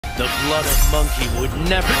The blood of monkey would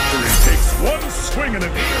never. Victory takes one swing and a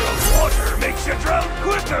beer of water makes you drown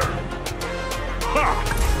quicker.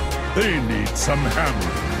 Ha! They need some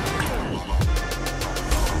hammering.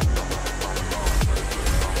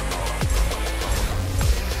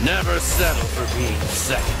 Never settle for being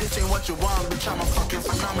second. This ain't what you want, bitch, I'm a fucking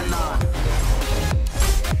phenomenon.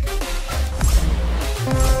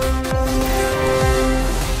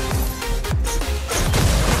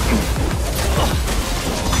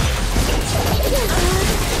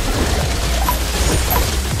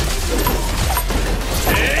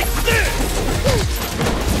 Take this!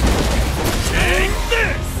 Take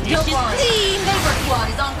this! Don't worry, Neighbor Squad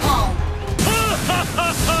is on call.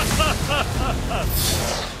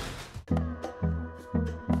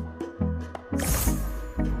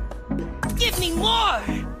 Give me more!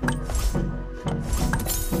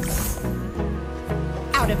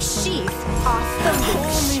 Out of sheath, off the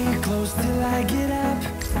leash. Hold me close till I get up.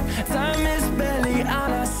 Time is barely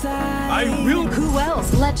on our side. I will. Who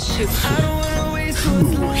else? Let's shoot. I don't wanna waste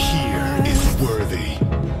what's Who left. here is worthy?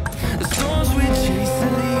 The storms we chase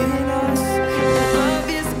are leading us. And love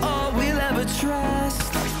is all we'll ever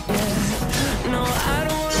trust. Yeah. No, I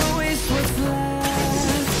don't wanna waste what's left.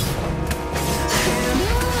 And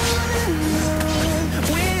on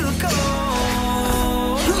we'll go.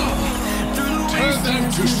 Through the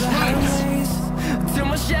wastelands, through the highways, till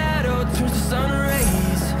my shadow turns to sun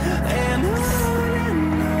rays. And on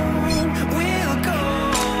we'll go.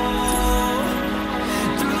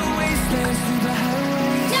 Through the wastelands, through the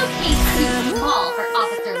highways. No case too small for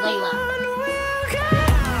Officer Layla.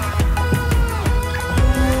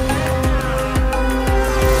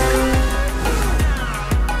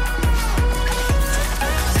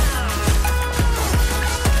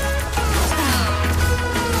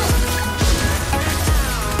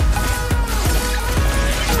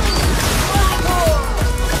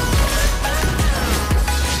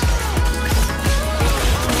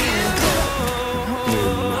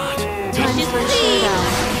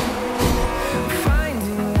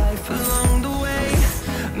 Finding life along the way,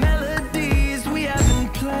 melodies we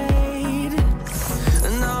haven't played.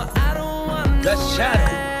 No, I don't want The no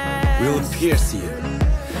shadow will pierce you.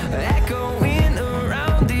 echoing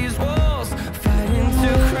around these walls, fighting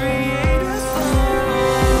to create a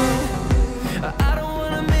song. I don't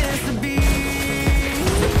wanna miss a beat.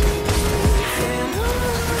 And on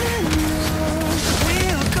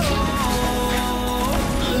we'll go.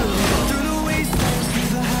 Through the wastelands, through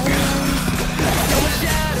the highways, till my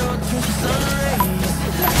shadow turns to sun rays.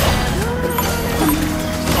 And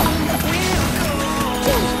on we'll go.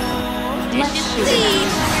 Let's shoot.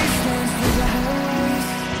 Wastelands, through the highways,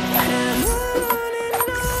 and on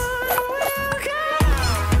we'll go.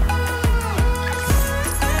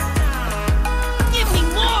 Give me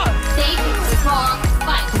more! Safe, strong,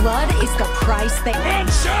 fight. Blood is the price they One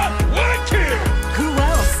shot, one kill! Who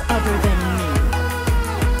else other than me?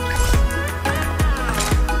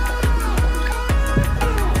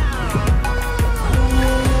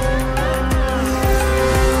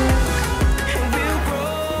 We'll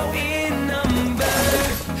grow in number,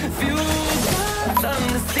 fueled by them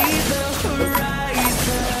to see the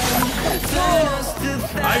horizon. Turn us to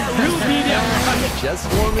I will be there. Just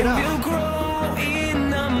warm it up. We'll grow in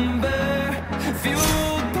number,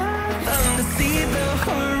 fueled by them to see the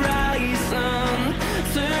horizon.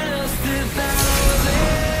 Turn us to thousands.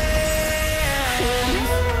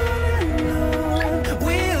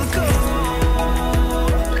 We'll go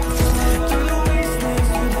through the wastelands,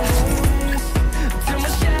 through the highways, till my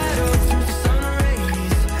shadow turns to sun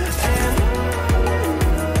rays. And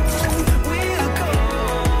we'll go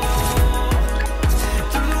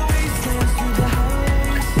through the wastelands, through the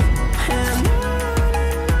highways, and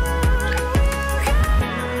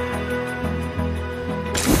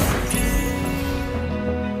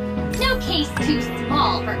No case too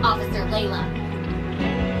small for Officer Layla.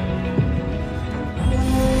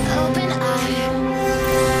 Open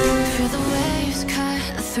eye, feel the waves cut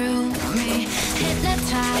through me,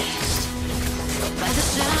 hypnotized by the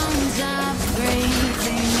sounds of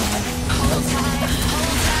breathing. Hold tight,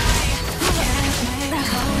 can't make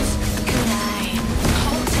close goodnight.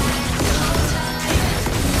 Hold tight, hold tight,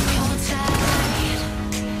 hold tight.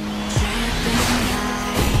 Dripping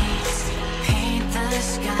lights paint the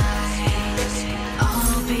skies,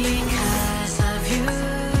 all because of you.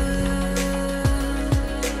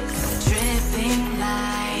 Dripping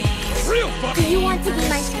lights. Real fuck. Do you want to be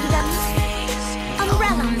my freedom?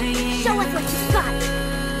 Umbrella, show us what you've got.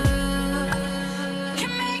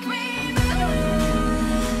 Can make me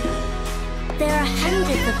There are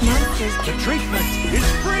hundreds of monsters. The treatment is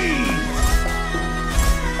free!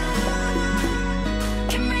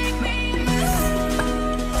 can make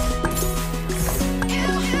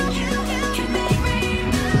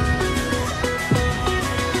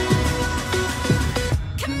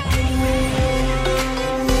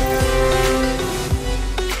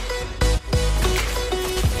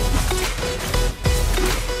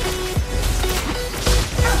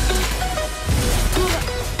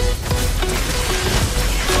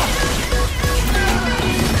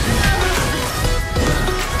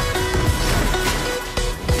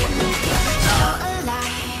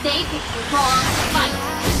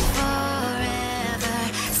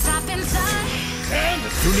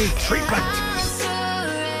You need treatment.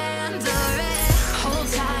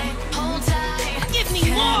 Give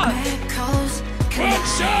me more! One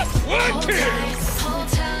shot, one kill.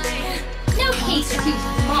 No case too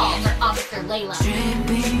small for Officer Layla.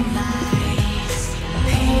 Dripping lights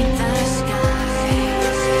paint the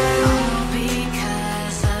skies, all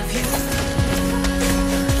because of you.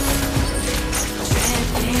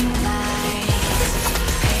 Dripping lights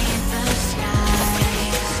paint the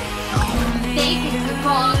skies, only They picked the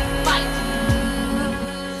wrong fight.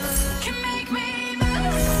 can make me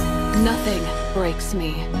move. Nothing breaks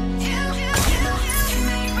me. Can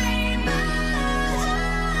make me move.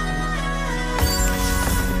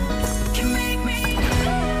 Can make me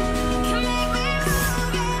move. Can make me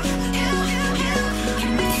move.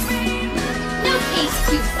 Can make me move. No case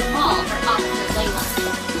too small for Officer Layla.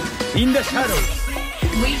 In the shadows.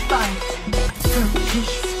 We fight for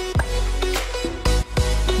peace.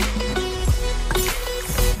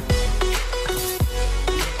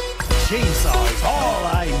 Chainsaw is all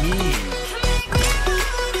I need.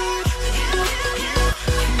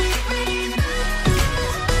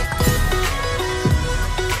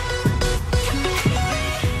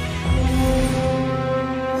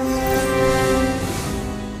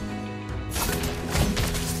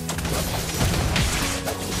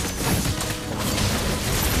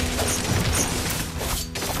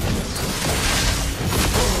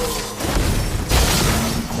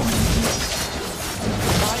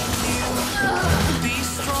 Be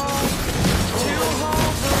strong to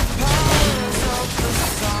hold the powers of the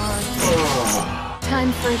sun.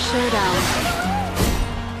 Time for a showdown.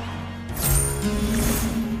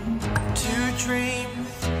 To dream,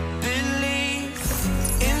 believe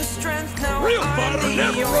in strength. Now Real I'm fighter the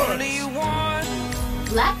never runs. only one.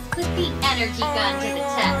 Let's put the energy gun to the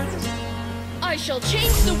test. I shall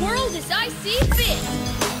change the world as I see fit.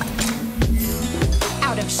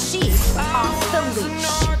 Out of sheep, off the Was an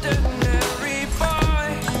leash. ordinary boy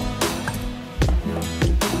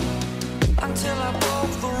until I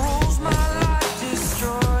broke the rules. My life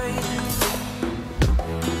destroyed.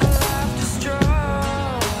 My life destroyed.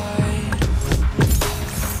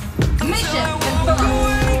 Mission Woke confirmed.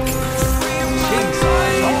 awake, scream my Chainsaw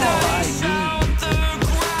is all mind, I shout, the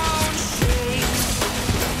ground shakes.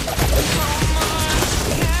 How much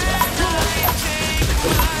can I take?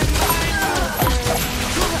 My mind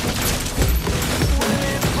will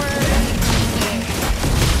it break?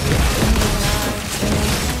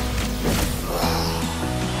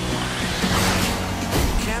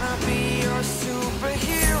 Can I be your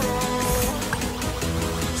superhero?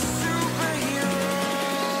 Superhero.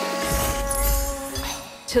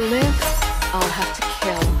 To live, I'll have to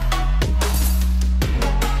kill.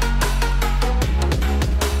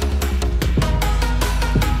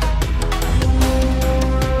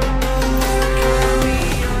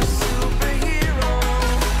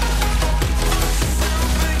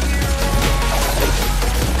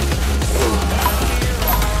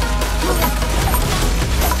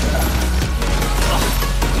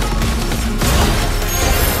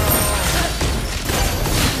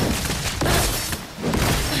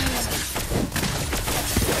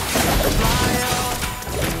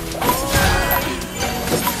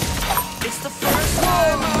 It's the first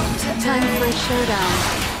time of Time for a showdown.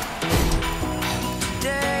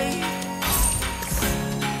 today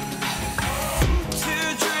to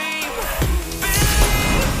dream,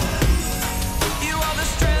 believe. You are the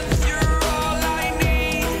strength, you're all I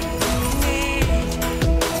need.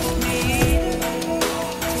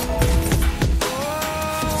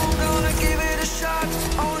 Oh, gonna give it a shot.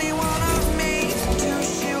 Only one of me to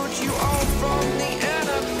shield you all from the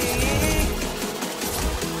enemy.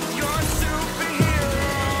 You're a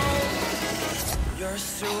superhero. You're a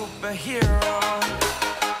superhero.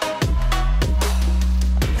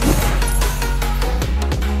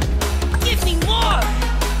 Give me more!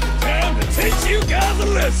 Time to teach you guys a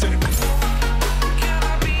lesson. Can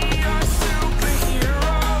I be your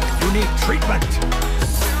superhero? You need treatment.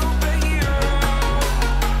 Superhero.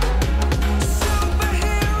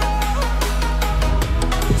 Superhero.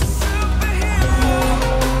 Superhero.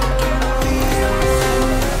 Can I be your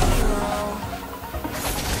superhero?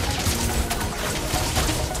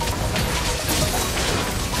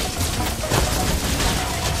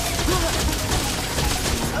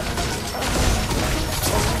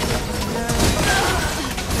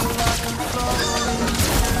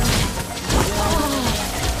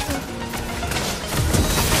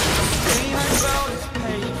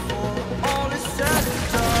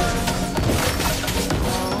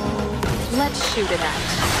 Let's shoot it out.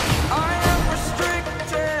 I am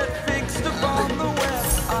restricted, fixed upon the web.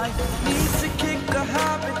 I need to kick the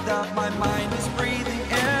habit that my mind is breathing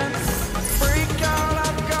in.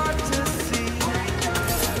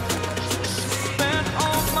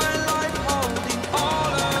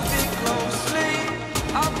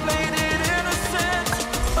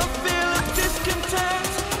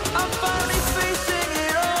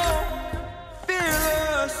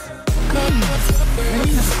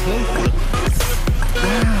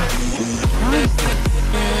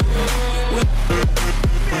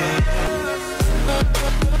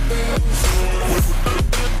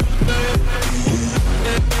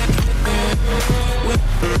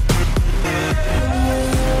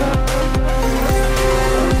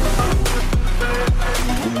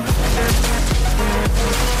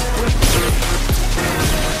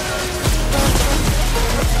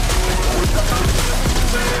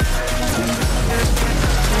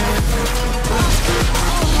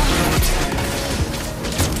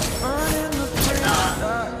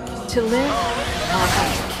 To live, I'll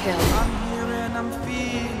have to kill. I'm here and I'm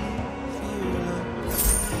feeling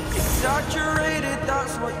exaggerated,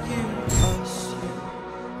 that's what you assume.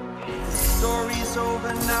 The story's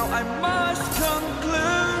over now, I must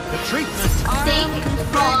conclude. The treatment. Think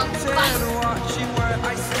wrong, fight. Watching where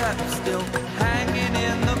I step still, hanging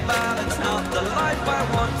in the balance. Not the life I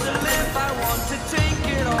want to live, I want to take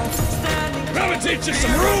it all. Standing Gotta teach you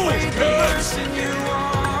some rules, cuz! you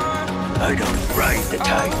are. I don't ride the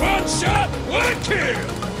tide. One shot, one kill!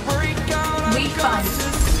 Break out, We fight.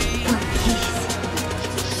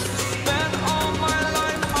 spend all my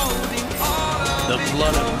life holding all of The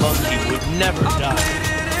blood of monkey would never die.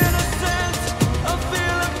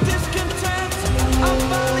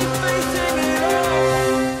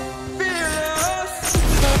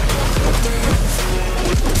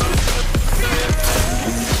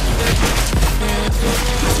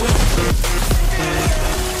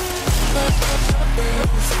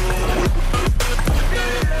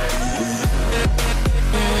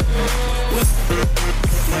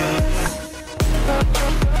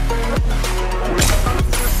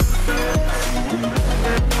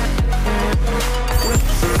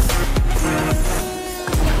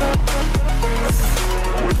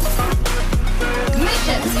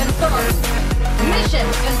 Mission confirmed. Mission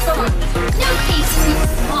confirmed. No case too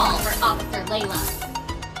small for Officer Layla.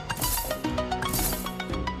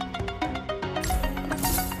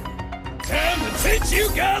 Time to teach you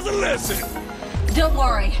guys a lesson! Don't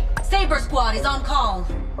worry. Saber Squad is on call.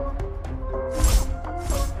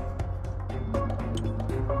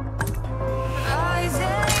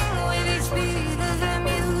 Rising with each beat of the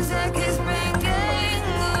music is bringing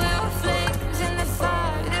real flames in the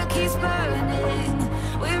fire that keeps burning.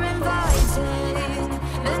 We're inviting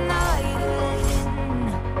the night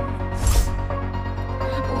in.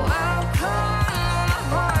 Welcome, my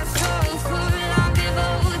heart's so full, I'm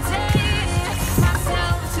devoting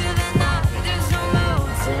myself to the night. There's no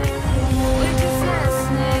motive. We're just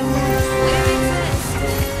listening. We're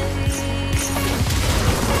existing.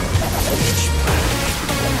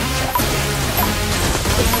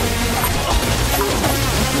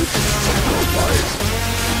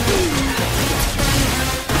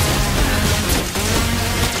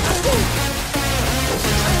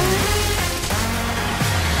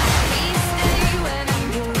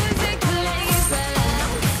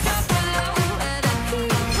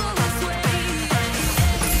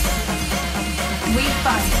 We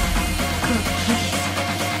fight.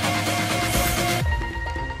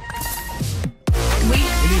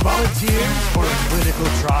 Any volunteers for a clinical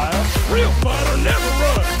trial? Real fighter never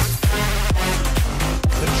runs!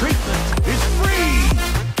 The treatment is free!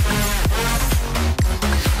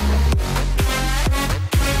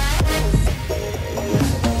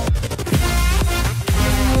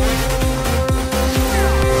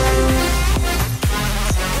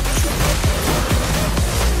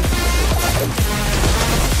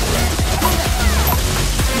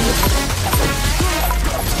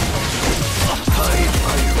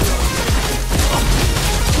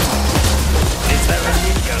 Is there a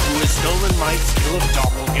ninja who has stolen my skill of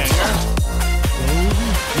doppelganger?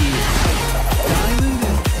 Golden Field. Diamond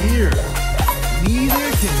is here. Neither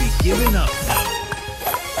can be given up now.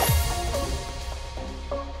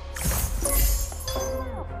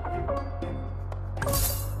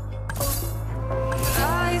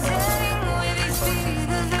 Rising with each beat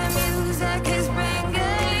of the music is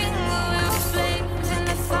bringing real flames in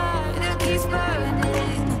the fire that keeps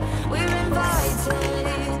burning. We're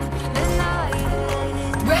inviting the night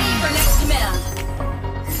in. Ready for next command.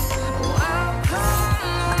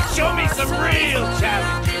 Welcome. Show me some real challenge!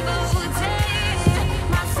 I'm devoting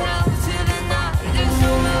myself to the night. There's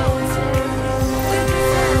no motive. We're just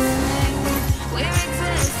listening. We're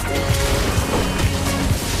existing.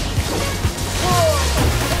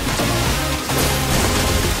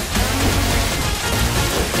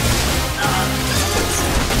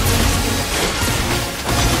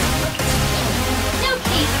 No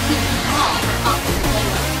case too small for Officer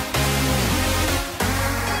Layla.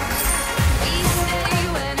 We stay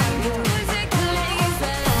when the music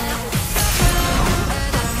plays.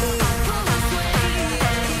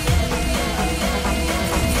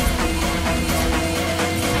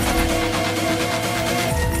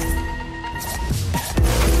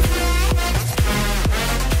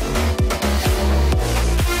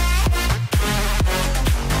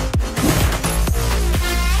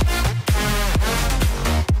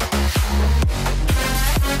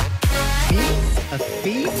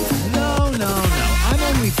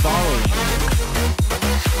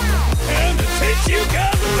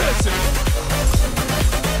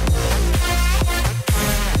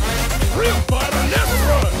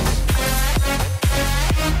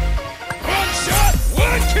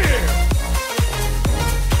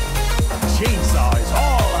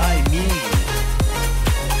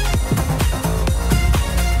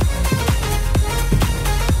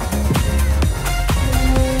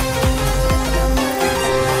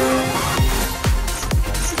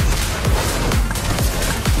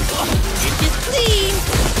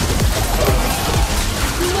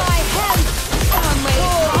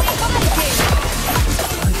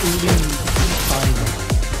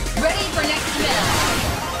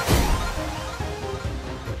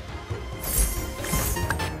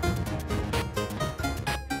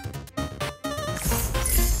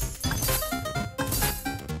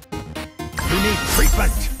 need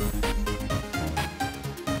treatment!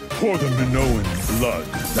 For the Minoan blood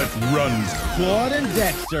that runs. Claude and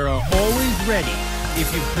Dexter are always ready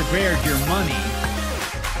if you've prepared your money.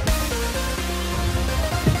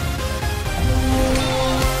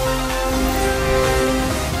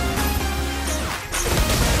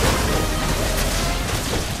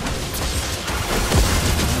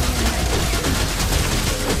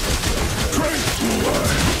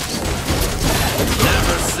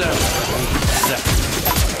 Never settle.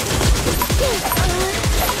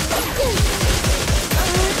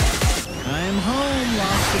 I'm home,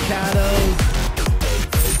 Los Staccatos.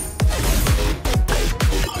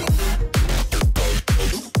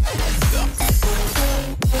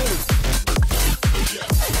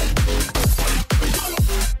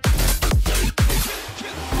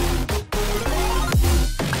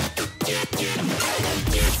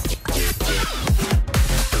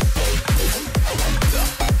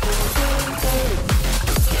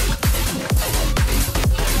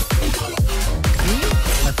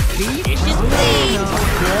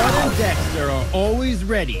 Claude and Dexter are always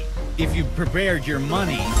ready if you've prepared your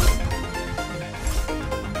money.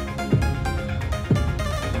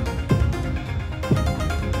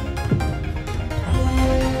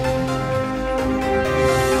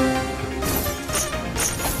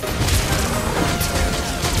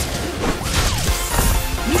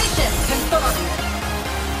 Mission confirmed.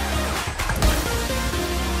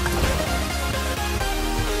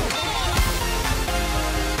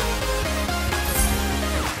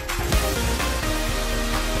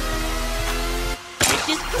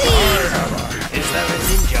 Is there a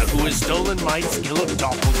ninja who has stolen my skill of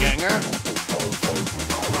doppelganger?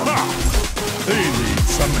 Ha! They need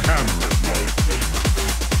some hammering.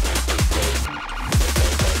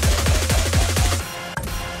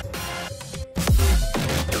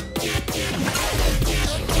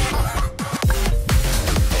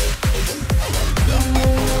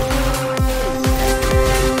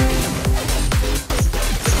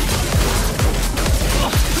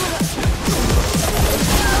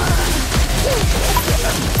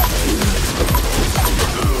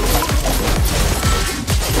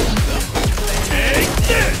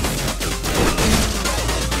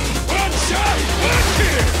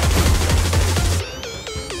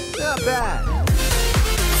 Not bad.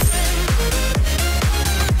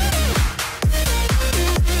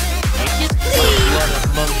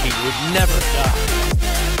 Blood monkey would never die.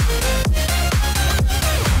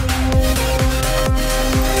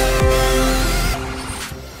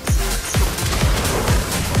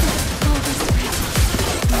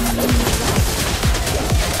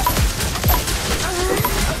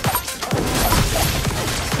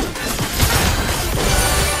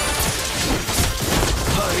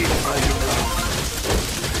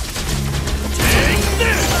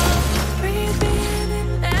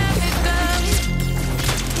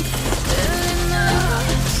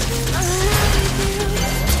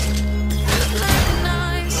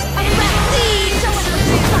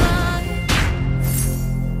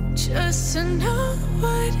 Just to know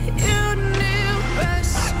what you knew.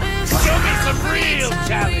 Show me some real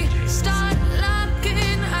challenges. Start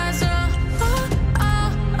locking eyes up.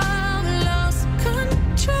 Lost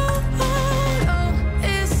control. Oh,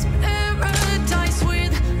 it's paradise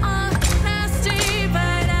with honesty,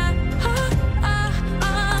 but I'm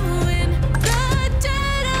in the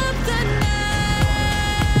dead of the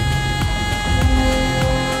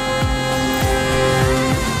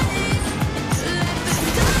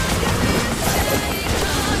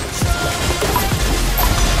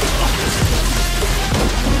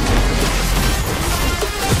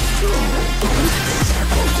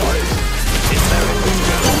Is there a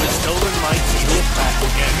ninja who has stolen my skill of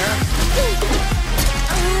doppelganger?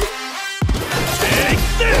 Take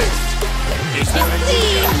this! Is there a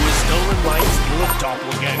ninja who has stolen my skill of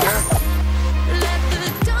doppelganger? let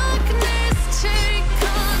the darkness take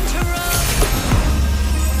control.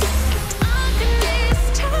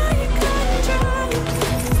 Darkness take control.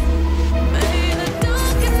 May the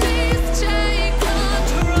darkness take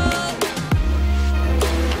control.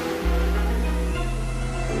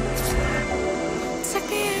 Take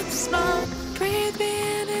me in slow, breathe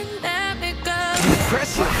me in and let me go.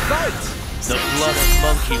 Impressive fight! The blood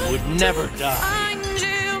monkey would never die. Find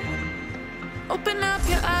you. Open up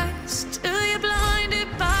your eyes till you're blinded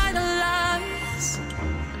by the lies,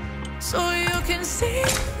 so you can see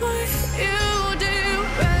what you do.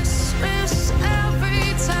 Restless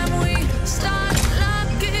every time we start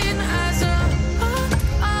locking eyes up.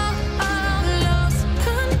 Lost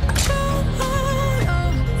control.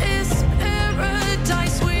 Oh, it's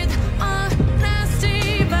paradise with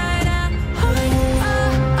honesty, but I'm in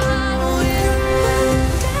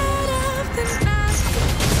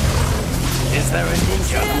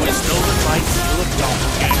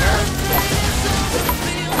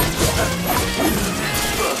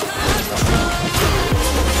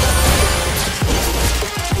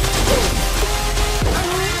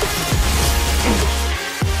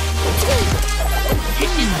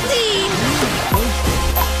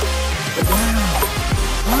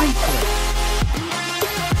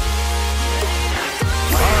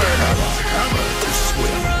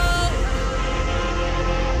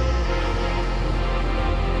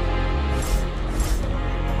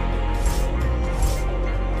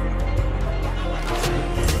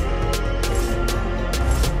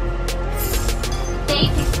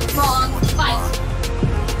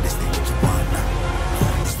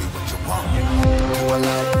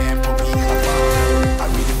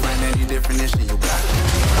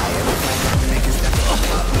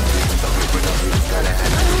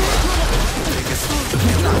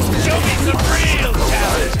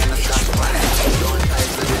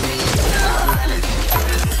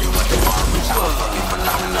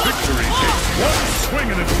swing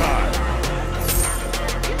at a time.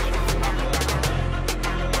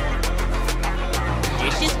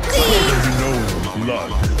 Dish is clean. You know the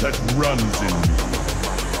blood that runs in me.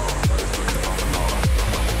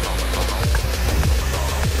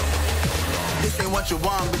 This ain't what you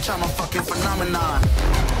want, bitch, I'm a fucking phenomenon.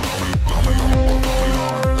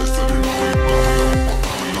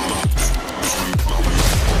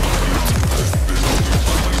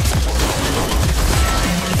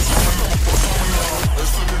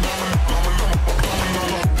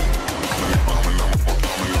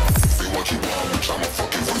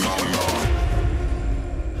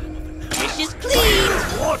 Dish is clean.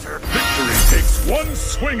 Water. Victory takes one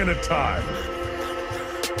swing at a time.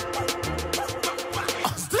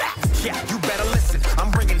 Yeah, you better listen.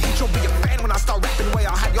 I'm bringing heat. You'll be a fan when I start rapping. Way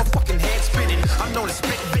I'll have your fucking head spinning. I'm known as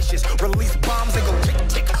spit vicious. Release bombs and go tick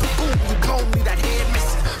tick. Boom, you gon' leave that head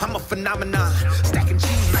missing. I'm a phenomenon. Stacking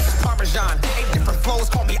cheese like it's Parmesan. 8 different flows,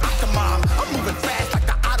 call me Octomom. I'm moving fast like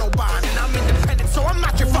the Autobahn, and I'm independent, so I'm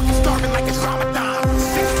not your fucking starving like it's Ramadan.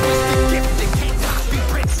 Sick, twisted, gifted, can't copy,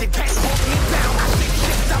 printed, can't hold me down. I think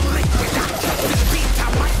shit, I'm liquid. I check this beat, I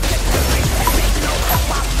might get the link. They know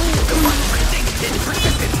how I move, the one predicted,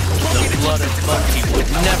 persistent. The blooded monkey would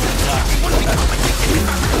never talk.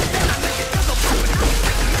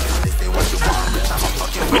 This ain't what you want, bitch, I'm a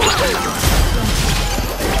fucking phenomenon.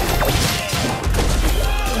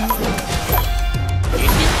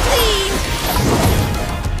 Dish is clean.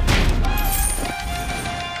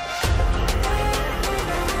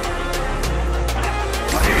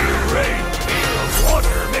 Rain, fear of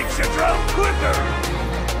water makes you drown quicker.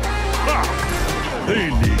 Ha! They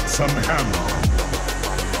need some hammer.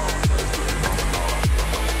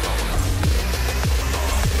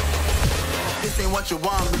 This ain't what you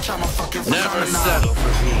want, bitch, I'm a fucking Never phenomenon. settle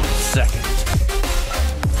for being second.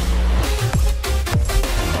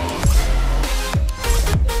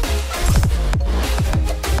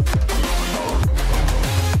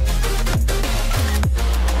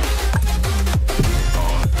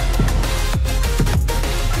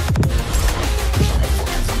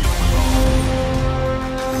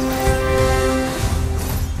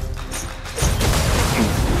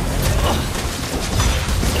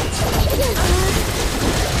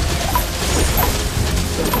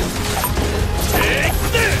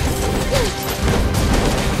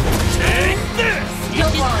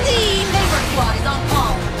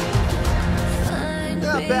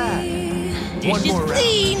 Dish is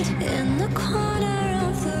cleaned.